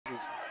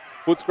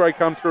Footscray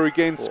come through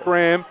again,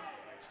 scram.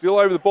 Still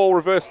over the ball,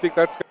 reverse stick.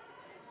 That's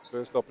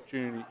first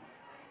opportunity.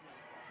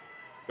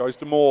 Goes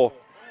to Moore,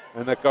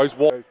 and that goes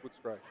wide.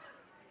 Footscray.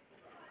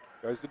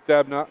 Goes to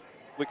Dabner.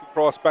 Flick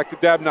across, back to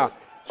Dabner.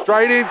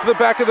 Straight into the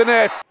back of the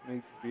net.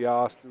 Needs to be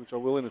asked, which I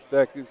will in a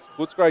sec, is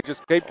Footscray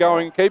just keep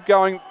going.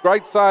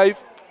 Great save.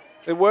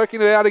 They're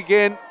working it out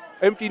again.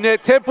 Empty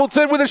net.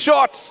 Templeton with a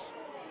shot.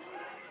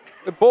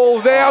 The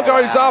ball now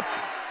goes up.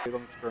 On the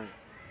screen.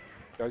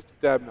 Goes to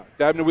Dabner.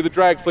 Dabner with a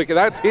drag flicker.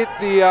 That's hit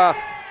the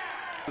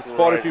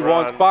spot if he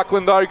wants.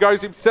 Buckland, though,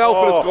 goes himself,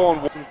 and it's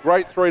gone. Some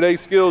great 3D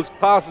skills.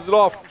 Passes it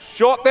off.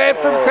 Shot there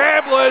from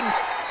Tamblin.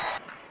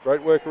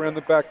 Great work around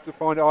the back to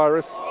find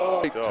Iris.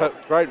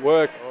 Great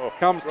work.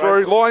 Comes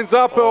through, lines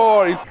up. Did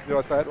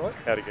I say it right?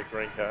 How to get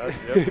green cards.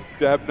 Yep.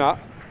 Dabner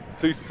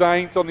to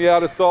Saint on the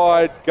outer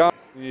side. Gun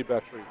near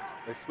battery.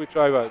 They switch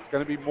over. It's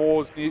going to be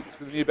Moore's near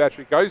to the near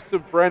battery. Goes to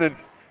Brennan.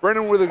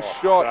 Brennan with a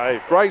shot.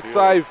 Save. Great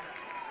save.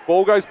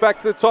 Ball goes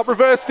back to the top.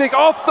 Reverse stick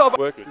off the.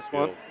 Works this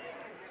one.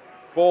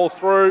 Ball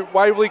through.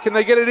 Waverley, can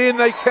they get it in?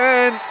 They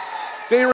can.